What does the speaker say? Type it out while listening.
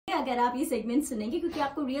अगर आप ये सेगमेंट सुनेंगे, क्योंकि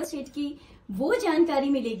आपको रियल एस्टेट की वो जानकारी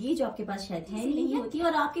मिलेगी जो आपके पास शायद है नहीं होती,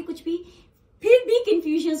 और आपके कुछ भी फिर भी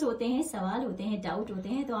कंफ्यूजन होते हैं, सवाल होते हैं, डाउट होते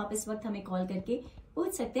हैं, तो आप इस वक्त हमें कॉल करके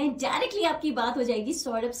पूछ सकते हैं। डायरेक्टली आपकी बात हो जाएगी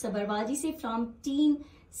सौरभ सबरवाल जी से फ्रॉम टीम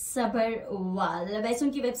सबरवाल। वैसे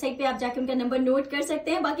उनकी वेबसाइट पे आप जाके उनका नंबर नोट कर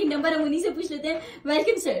सकते हैं, बाकी नंबर हम उन्हीं से पूछ लेते हैं।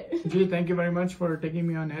 Welcome sir. Ji, thank you very much for taking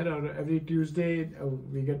me on air, और every Tuesday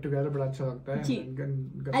we get together, बड़ा अच्छा लगता है। जी,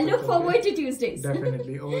 I look forward to Tuesdays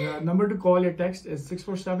definitely. और नंबर टू कॉल या text is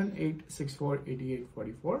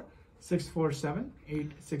 647-864-8844,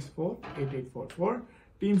 647-864-8844।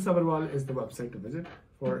 Team Sabharwal is the website to visit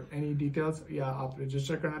for any details, या आप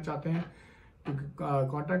register करना चाहते हैं to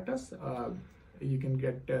contact us, you can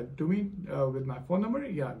get to me with my phone number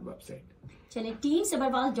या website. चलिए,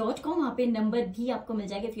 teamsabarwal.com, वहाँ पे नंबर भी आपको मिल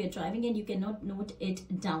जाएगा if you are driving and you cannot note it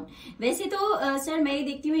down. वैसे तो सर मैं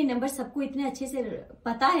देखती हूँ ये नंबर सबको इतने अच्छे से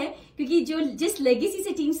पता है, क्योंकि जो जिस लेगेसी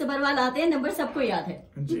से टीम सबरवाल आते हैं नंबर सबको याद है।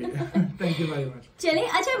 जी, थैंक यू वेरी मच। चलिए,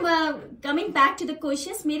 अच्छा, coming back to the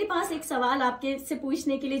questions, मेरे पास एक सवाल आपके से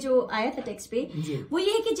पूछने के लिए जो आया था टेक्स्ट पे, वो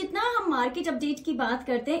ये है कि जितना हम मार्केट अपडेट की बात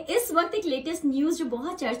करते हैं, इस वक्त एक लेटेस्ट न्यूज जो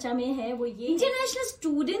बहुत चर्चा में है वो ये इंटरनेशनल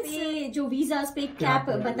स्टूडेंट्स जो वीजा पे कैप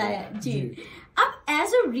बताया। जी, अब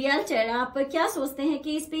एज अ रियल्टर आप क्या सोचते हैं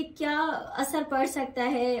कि इस पे क्या असर पड़ सकता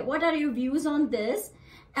है? What are your views on this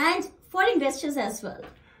and for investors as well?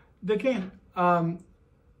 देखें,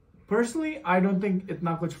 पर्सनली आई डोंट थिंक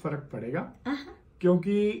इतना कुछ फर्क पड़ेगा,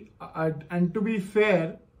 क्योंकि एंड टू बी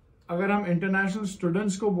फेयर, अगर हम इंटरनेशनल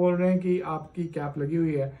स्टूडेंट्स को बोल रहे हैं कि आपकी कैप लगी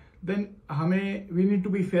हुई है, देन हमें we need to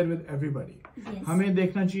be fair with everybody. हमें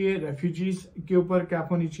देखना चाहिए रेफ्यूजीज के ऊपर कैप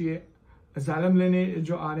होनी चाहिए, असाइलम लेने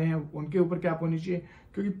जो आ रहे हैं उनके ऊपर कैप होनी चाहिए,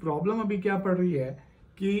 क्योंकि प्रॉब्लम अभी क्या पड़ रही है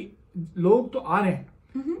कि लोग तो आ रहे हैं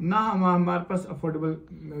ना, हमारे पास अफोर्डेबल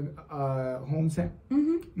होम्स हैं,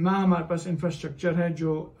 ना हमारे पास इंफ्रास्ट्रक्चर है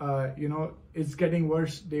जो you know is getting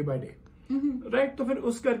worse day by day, right. तो फिर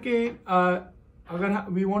उस करके अगर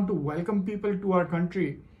we want to welcome people to our country,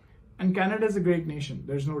 and Canada is a great nation,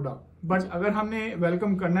 there is no doubt, but अगर हमने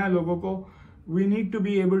वेलकम करना है लोगों को, we need to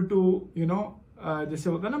be able to you know, जैसे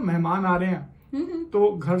होता है ना, मेहमान आ रहे हैं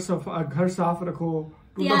तो घर साफ रखो,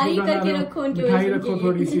 तैयारी करके रखो, मिठाई रखो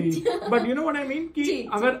थोड़ी सी, but you know what I mean कि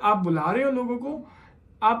अगर आप बुला रहे हो लोगों को,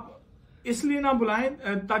 आप इसलिए ना बुलाएं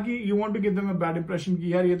ताकि you want to give them a bad impression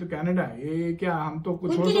कि यार ये तो कनाडा है, ये क्या, हम तो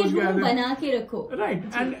कुछ और सोच के आए थे, बना के रखो, राइट।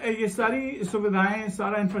 एंड ये सारी सुविधाएं,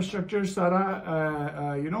 सारा इंफ्रास्ट्रक्चर,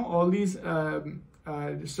 सारा you know all these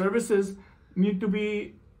services need to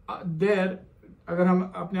be there अगर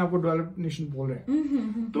हम अपने आप को डेवलप्ड नेशन बोल रहे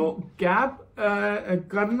हैं। तो कैप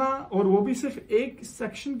करना, और वो भी सिर्फ एक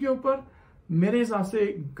सेक्शन के ऊपर, मेरे हिसाब से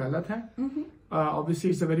गलत है। Obviously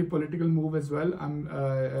it's a very political move as well, I am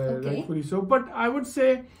rightfully so, but I would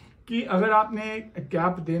say कि अगर आपने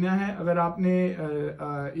कैप देना है, अगर आपने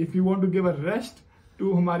if you want to give a rest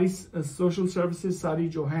to हमारी सोशल सर्विसेज सारी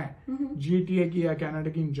जो हैं, GTA की या कनाडा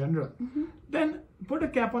की in general, then put a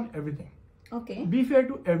cap on everything, be fair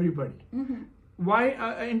to everybody. Y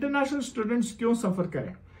international students क्यों सफर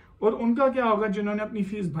करें, और उनका क्या होगा जिन्होंने अपनी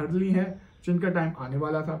फीस भर ली है, जिनका टाइम आने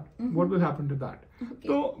वाला था, what will happen to that?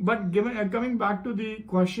 तो but coming back to the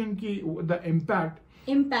question की the impact,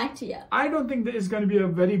 I don't think there is going to be a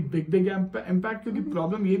very big impact, क्योंकि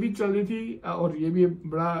प्रॉब्लम ये भी चल रही थी और ये भी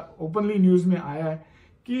बड़ा ओपनली न्यूज में आया है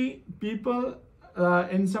कि people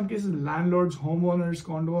in some cases, landlords, home owners,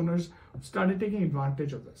 condor owners started taking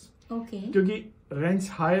advantage of this, क्योंकि रेंट्स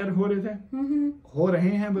हायर हो रहे थे, हो रहे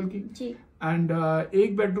हैं बल्कि, एंड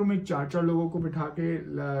एक बेडरूम में 4 लोगों को बिठा के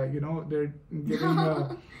यू नो देयर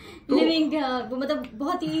लिविंग, मतलब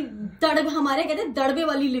बहुत ही हमारे कहते हैं दड़बे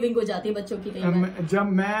वाली लिविंग हो जाती है बच्चों की। जब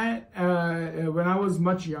मैं when I was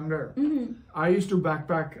much younger, I used to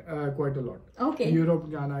backpack quite a lot, Europe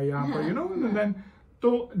जाना, यहाँ पर यू नो, देन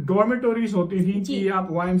तो डॉर्मेटोरीज होती थी कि आप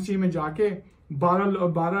YMCA में जाके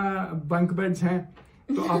 12 बंक बेड्स हैं,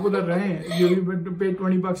 तो आप उधर रहें, यू पे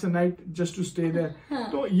 $20 a night just to stay there।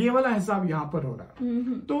 तो ये वाला हिसाब यहाँ पर हो रहा है।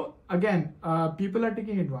 तो again people are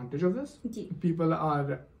taking advantage of this, people are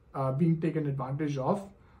being taken advantage of,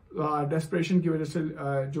 desperation की वजह से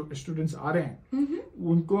जो स्टूडेंट्स आ रहे हैं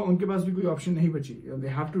उनके पास भी कोई ऑप्शन नहीं बची, they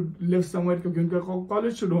have to live somewhere, क्योंकि उनका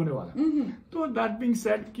कॉलेज शुरू होने वाला। तो दैट बीइंग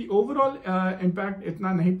सेड कि ओवरऑल इम्पैक्ट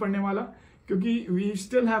इतना नहीं पड़ने वाला, क्योंकि we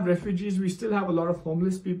still have refugees, we still have a lot of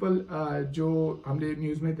homeless people, जो हमने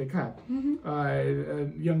न्यूज में देखा है,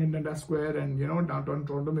 young India square and you know downtown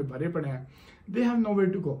Toronto में भरे पड़े हैं, they have nowhere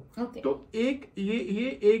to go. तो एक ये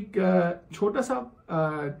एक छोटा सा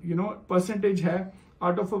यू नो परसेंटेज है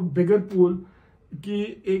out of a bigger pool कि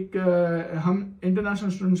एक हम इंटरनेशनल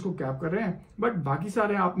स्टूडेंट्स को कैप कर रहे हैं, बट बाकी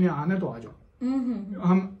सारे आपने आने तो आ जाओ।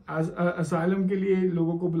 हम asylum के लिए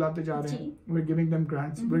लोगों को बुलाते जा रहे हैं. We're giving them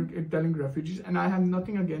grants. We're telling refugees, and I have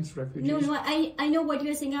nothing against refugees. No, I know what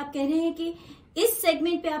you're saying. आप कह रहे हैं कि इस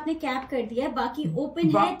सेगमेंट पे आपने कैप कर दिया है, बाकी ओपन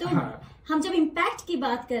है. तो हम जब इम्पैक्ट की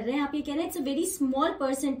बात कर रहे हैं, आप ये कह रहे हैं it's a very small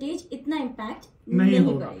percentage, इतना इम्पैक्ट नहीं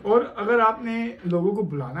होगा. और अगर आपने लोगों को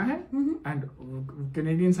बुलाना है, and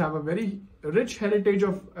Canadians have a very rich heritage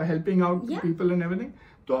of helping out people and everything,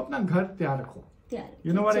 तो अपना घर तैयार रखो.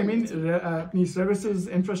 You know what I mean? अपनी सर्विसेज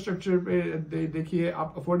इंफ्रास्ट्रक्चर पे देखिए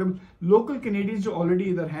आप अफोर्डेबल. लोकल कैनेडियंस जो ऑलरेडी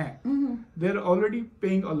इधर हैं, they are already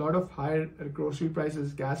paying a lot of higher grocery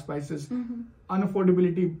prices, gas prices.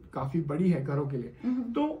 अनअफोर्डेबिलिटी काफी बड़ी है घरों के लिए.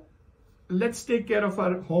 तो let's take care of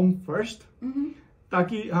our home first,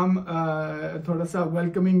 ताकि हम थोड़ा सा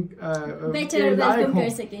वेलकमिंग बेटर वेलकम कर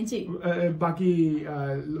सकें जी बाकी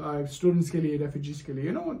स्टूडेंट्स के लिए, रेफ्यूजीज के लिए,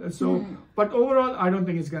 you know. So but overall I don't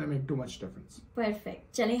think it's gonna make too much difference.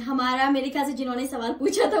 Perfect. चलें, हमारा मेरे ख्याल से जिन्होंने सवाल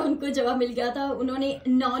पूछा था उनको जवाब मिल गया था. उन्होंने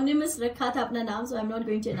एनोनिमस रखा था अपना नाम, सो I am not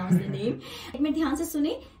going to announce the name. एक मिनट ध्यान से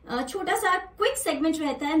सुने. छोटा सा क्विक सेगमेंट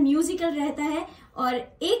रहता है, म्यूजिकल रहता है, और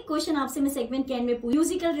एक क्वेश्चन आपसे मैं सेगमेंट के एंड में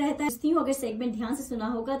म्यूजिकल रहता है. अगर सेगमेंट ध्यान से सुना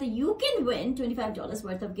होगा तो you can win $25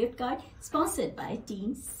 worth of gift card sponsored by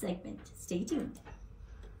team segment. Stay tuned.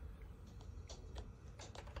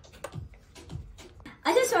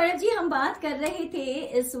 अच्छा सौरभ जी, हम बात कर रहे थे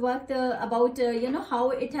इस वक्त about you know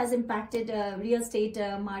how it has impacted real estate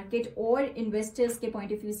market और इन्वेस्टर्स के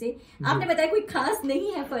पॉइंट ऑफ व्यू से. आपने बताया कोई खास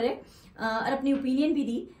नहीं है फर्क, और अपनी ओपिनियन भी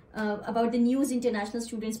दी about the news international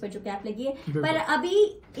students पर जो कैप लगी है. पर अभी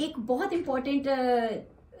एक बहुत इंपॉर्टेंट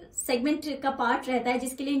सेगमेंट का पार्ट रहता है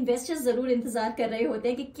जिसके लिए इन्वेस्टर्स जरूर इंतजार कर रहे होते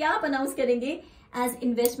हैं कि क्या आप अनाउंस करेंगे as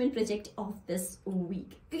investment project of this week,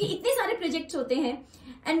 क्योंकि इतने सारे प्रोजेक्ट्स होते हैं.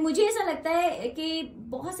 एंड मुझे ऐसा लगता है कि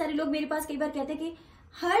बहुत सारे लोग मेरे पास कई बार कहते हैं कि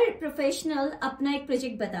हर प्रोफेशनल अपना एक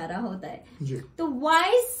प्रोजेक्ट बता रहा होता है. तो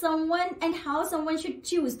why someone and how someone should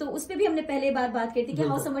choose, तो उस पर भी हमने पहले बार बात की थी कि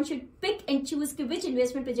how someone should pick and choose कि विच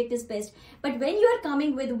investment project is best. But when you are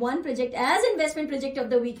coming with one project as investment project of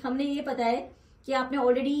the week, हमने ये पता है कि आपने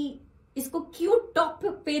ऑलरेडी इसको क्यों टॉप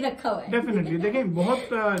पे रखा हुआ है. डेफिनेटली. देखिए,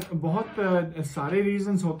 बहुत सारे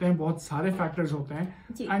रीजंस होते हैं, बहुत सारे फैक्टर्स होते हैं,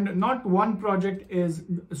 and not one project is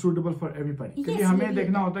suitable for everybody. क्योंकि हमें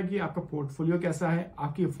देखना होता है कि आपका पोर्टफोलियो कैसा है,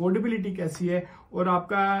 आपकी अफोर्डेबिलिटी कैसी है, और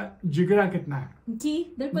आपका जिगरा कितना है.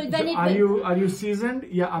 जी बिल्कुल. आर यू सीजन्ड,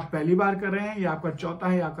 या आप पहली बार कर रहे हैं, या आपका चौथा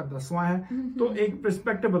है, या आपका 10वां है. तो एक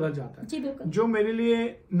पर्सपेक्टिव बदल जाता है. जी बिल्कुल. जो मेरे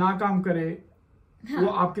लिए ना काम करे, वो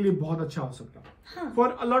आपके लिए बहुत अच्छा हो सकता है. For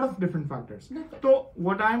a lot of different factors. So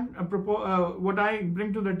what I bring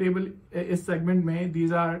to the table is segment में,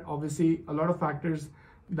 these are obviously a lot of factors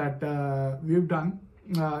that we've done.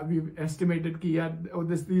 We've estimated कि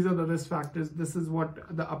these are the risk factors. This is what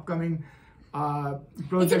the upcoming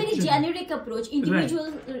projection. It's a very generic approach,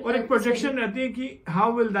 individual. Right. और एक projection रहती है कि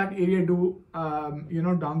how will that area do, you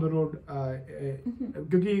know, down the road.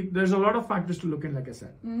 क्योंकि there's a lot of factors to look in, like I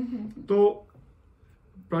said. तो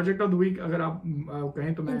project of the week अगर आप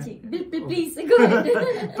कहें तो मैं प्लीज गो अहेड.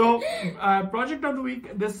 तो project of the week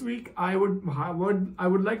this week I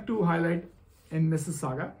would like to highlight in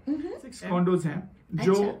Mississauga 6 condos हैं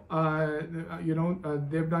जो you know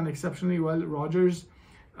they've done exceptionally well. Rogers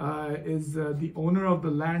is the owner of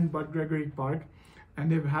the land, Bud Gregory Park, and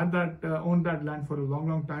they've had that owned that land for a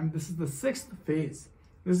long time. This is the 6th phase.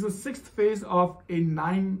 This is the 6th phase of a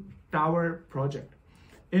 9-tower project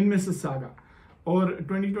in Mississauga. और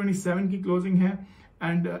 2027 की closing है.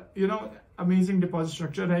 And you know amazing deposit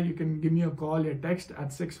structure है. You can give me a call या text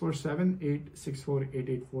eight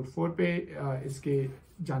 647-864-8844 पे इसके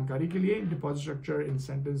जानकारी के लिए, deposit structure,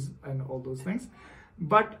 incentives and all those things.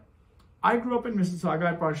 But I grow up in Mississauga.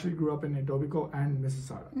 I partially grow up in एटोबिको and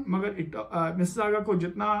Mississauga. मगर Mississauga को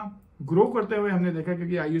जितना ग्रो करते हुए हमने देखा,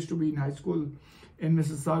 क्योंकि I used to be in high school in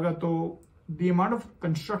Mississauga, तो the amount of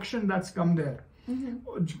construction that's come there,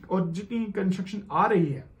 और जितनी कंस्ट्रक्शन आ रही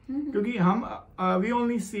है, क्योंकि हम we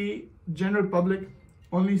only C, general public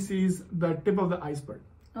only seize the tip of the iceberg.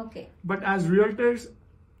 Okay. But as realtors,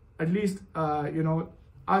 at least you know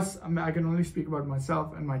us, I can only speak about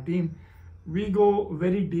myself and my team. We go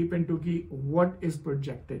very deep into कि what is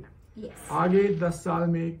projected. Yes. आगे 10 साल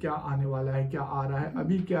में क्या आने वाला है, क्या आ रहा है,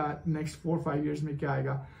 अभी क्या next 4-5 years में क्या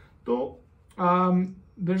आएगा. तो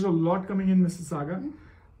there's a lot coming in Mississauga.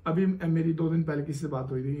 अभी मेरी 2 दिन पहले किसी से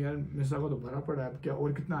बात हुई थी, यार मिसिसागा तो भरा पड़ा है, अब क्या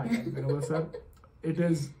और कितना आएगा. मैंने बोला sir, it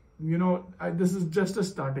is, you know, this is just a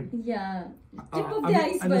starting. Yeah. Tip of the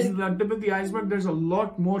iceberg. And this is the tip of the iceberg. There's a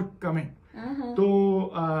lot more coming. So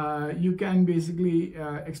you can basically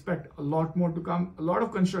expect a lot more to come. A lot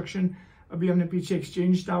of construction. अभी हमने पीछे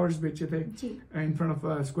exchange towers बेचे थे in front of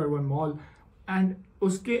Square One Mall. And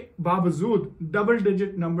उसके बावजूद double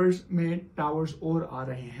digit numbers में towers और आ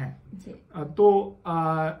रहे हैं। तो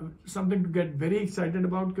something to get very excited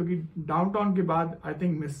about, क्योंकि डाउनटाउन के बाद I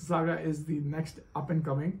think Mississauga is the next up and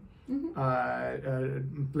coming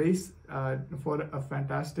place for a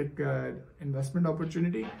fantastic investment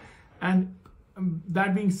opportunity. And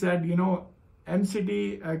that being said, you know, MCT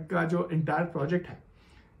का जो entire project है,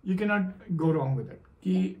 you cannot go wrong with it.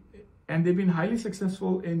 And they've been highly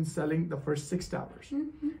successful in selling the first 6 towers.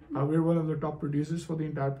 We're one of the top producers for the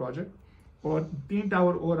entire project. और 3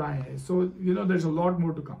 tower और आए हैं. So, you know, there's a lot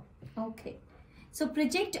more to come. Okay. So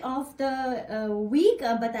project of the week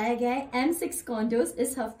बताया गया है M6 condos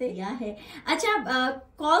इस हफ्ते यहाँ है। अच्छा,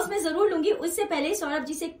 कॉल्स में जरूर लूंगी, उससे पहले सौरभ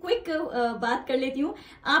जी से क्विक बात कर लेती हूँ।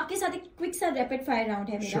 आपके साथ एक क्विक सा रैपिड फायर राउंड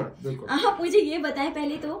है मेरा। आप मुझे ये बताएं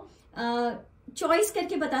पहले तो, चॉइस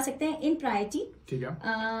करके बता सकते हैं इन प्रायोरिटी, ठीक है,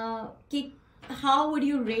 कि how would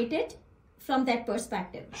you rate it from that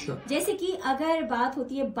perspective. जैसे कि अगर बात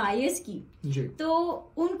होती है बायर्स की, तो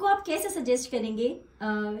उनको आप कैसे सजेस्ट करेंगे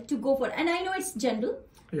to go for, and I know it's general,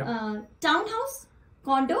 town house,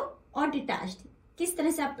 condor और डिटैच्ड, किस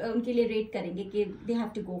तरह से आप उनके लिए रेट करेंगे कि they have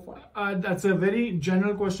to go for? That's a very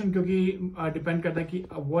general question, क्योंकि डिपेंड करता है कि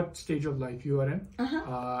what stage of life you are in,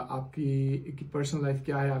 आपकी पर्सनल लाइफ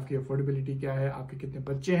क्या है, आपकी अफोर्डेबिलिटी क्या है, आपके कितने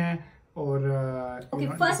बच्चे हैं, और okay,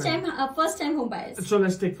 first time home buyers. So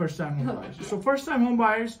let's take first time home buyers. So first time home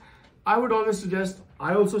buyers, I would always suggest,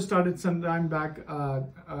 I also started some time back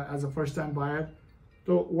as a first time buyer.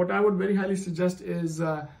 So what I would very highly suggest is,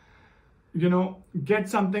 you know, get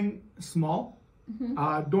something small.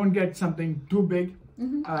 Don't get something too big.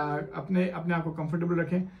 अपने आप को comfortable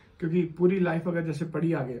रखें, क्योंकि पूरी life अगर जैसे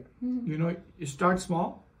पड़ी आगे, you know, you start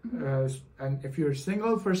small. And if you're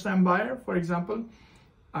single first time buyer, for example,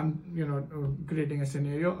 I'm, you know, creating a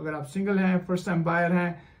scenario. अगर आप single हैं, first time buyer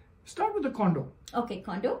हैं, start with a condo. Okay,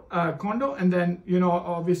 condo. Condo, and then, you know,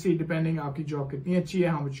 obviously depending आपकी job कितनी अच्छी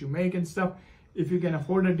है, how much you make and stuff. If you can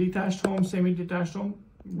afford a detached home, semi-detached home,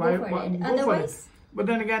 go for it.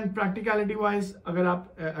 But then again, practicality wise, अगर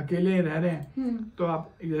आप अकेले रह रहे हैं, तो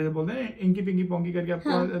आप जैसे बोलते हैं इंकी पिंकी पोंकी करके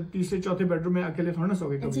आप तीसरे चौथे बेडरूम में अकेले थोड़ा ना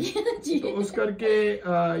सोगे कभी। तो उस करके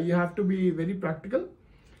you have to be very practical.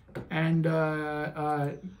 And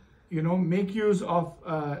you know, make use of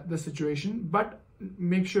the situation, but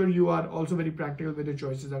make sure you are also very practical with your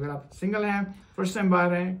choices. अगर आप single हैं, first time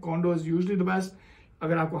buyer हैं, condo is usually the best.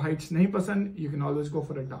 अगर आपको heights नहीं पसंद, you can always go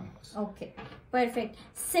for a townhouse. Okay, perfect.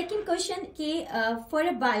 Second question कि for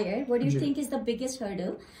a buyer, what do you think is the biggest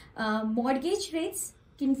hurdle? Mortgage rates,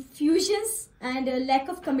 confusions, and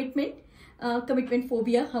lack of commitment. Commitment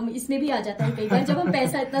phobia हम इसमें भी आ जाता है कई बार जब हम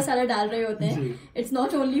पैसा इतना सारा डाल रहे होते हैं। It's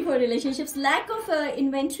not only for relationships, lack of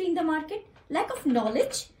inventory in the market, lack of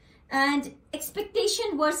knowledge and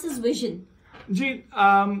expectation versus vision. Ji,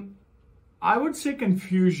 I would say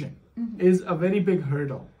confusion is a very big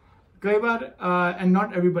hurdle. कई बार, and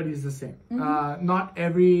not everybody is the same, not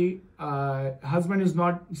every husband is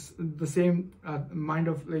not the same mind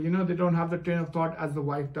of, you know, they don't have the train of thought as the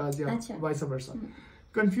wife does, yeah, vice versa.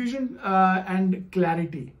 Confusion and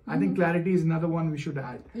clarity. I think clarity is another one we should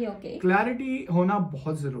add. Yeah, okay. Clarity होना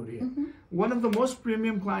बहुत जरूरी है. One of the most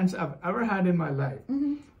premium clients I've ever had in my life,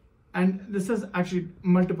 and this is actually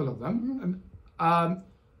multiple of them.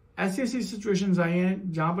 ऐसी situations आई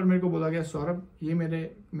हैं जहां पर मेरे को बोला गया, सौरभ ये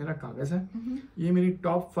मेरा कागज है, ये मेरी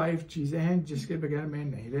टॉप 5 चीजें हैं जिसके बगैर मैं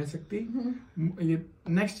नहीं रह सकती, ये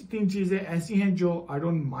नेक्स्ट 3 चीजें ऐसी हैं जो I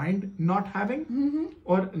don't mind not having,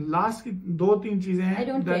 और लास्ट की 2-3 चीजें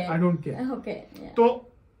हैं दैट आई डोंट केयर। तो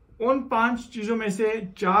उन 5 चीजों में से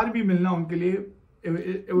 4 भी मिलना उनके लिए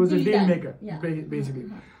it was a deal maker basically.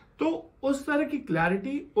 तो उस तरह की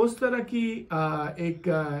क्लैरिटी, उस तरह की एक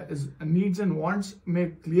नीड्स एंड वांट्स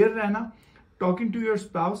में क्लियर रहना, टॉकिंग टू योर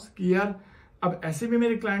स्पाउस कि यार अब ऐसे भी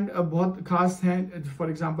मेरे क्लाइंट बहुत खास हैं। For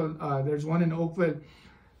example there is one in Oakville,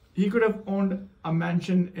 he could have owned a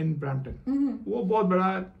mention in Brampton, वो बहुत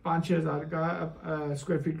बड़ा 5-6 हज़ार का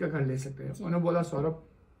स्क्वायर फीट का घर ले सकते हैं। उन्होंने बोला, सौरभ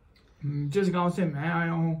जिस गांव से मैं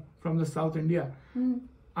आया हूँ from the south India,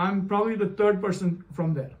 I am probably the 3rd person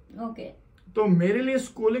from there. Okay, तो मेरे लिए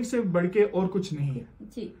स्कूलिंग से बढ़ के और कुछ नहीं है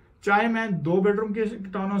जी। चाहे मैं 2 बेडरूम के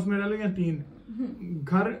टाउन हाउस में रह लूं या 3,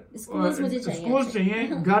 घर स्कूल चाहिए,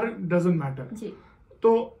 घर डजंट मैटर।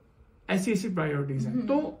 तो ऐसी प्रायोरिटीज हैं।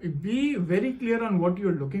 तो be very clear on what you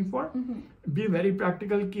are looking for, be very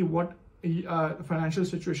practical कि what financial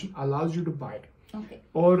situation allows you to bye it.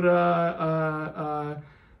 और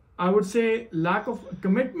I would say lack of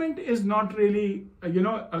commitment is not really,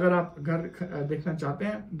 अगर आप घर देखना चाहते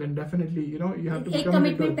हैं, then definitely, you have to be एक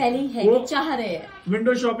commitment पहले ही है, वो चाह रहे हैं.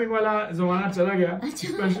 Window shopping वाला जमाना चला गया,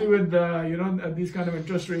 especially with these kind of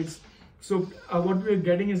interest rates. So what we're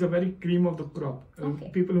getting is a very cream of the crop.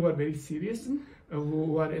 People who are very serious,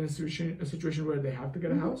 who are in a situation where they have to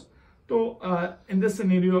get a house. तो in this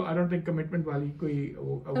scenario, I don't think commitment वाली कोई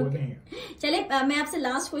वो नहीं है. चले मैं आपसे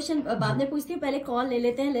last question बाद में पूछती हूँ, पहले कॉल ले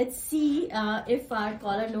लेते हैं. Let's see if our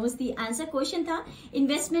collar knows the answer. Question था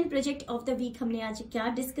investment project of the week. हमने आज क्या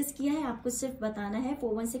डिस्कस किया है आपको सिर्फ बताना है.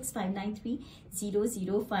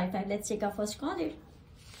 4165930055. Let's check our first caller.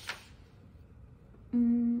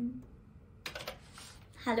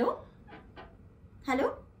 Hello hello,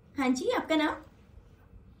 हाँ जी, आपका नाम?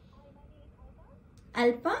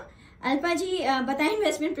 अल्पा. अल्पा जी बताएं,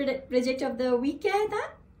 investment project of the week क्या है था?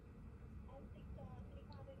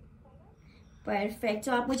 परफेक्ट.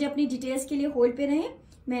 तो आप मुझे अपनी डिटेल्स के लिए होल्ड पे रहें,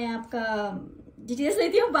 मैं आपका डिटेल्स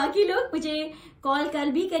लेती हूँ. बाकी लोग मुझे कॉल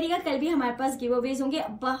कल भी करिएगा, कल भी हमारे पास गिव अवेज होंगे.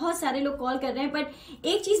 बहुत सारे लोग कॉल कर रहे हैं, बट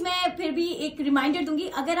एक चीज मैं फिर भी एक रिमाइंडर दूंगी,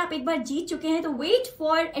 अगर आप एक बार जीत चुके हैं तो wait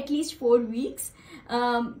for at least 4 weeks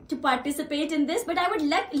to participate in this. But I would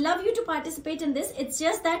love you to participate in this. It's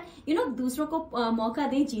just that दूसरों को मौका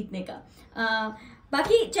दें जीतने का.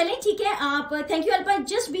 बाकी चलें, ठीक है. आप thank you Alpa,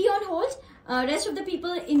 just be on hold. Rest of the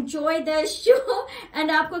people enjoy the show.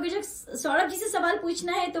 And आपको अगर सौरभ जी से सवाल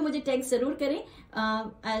पूछना है तो मुझे टेक्स्ट जरूर करें.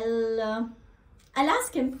 I'll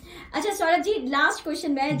ask him. अच्छा सौरभ जी, लास्ट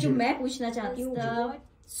क्वेश्चन मैं पूछना चाहती हूँ.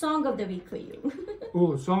 Song of the week for you.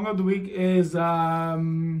 Oh, song of the week is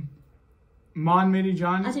मान मेरी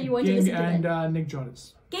जान, King and Nick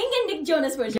Jonas. King and Nick Jonas version.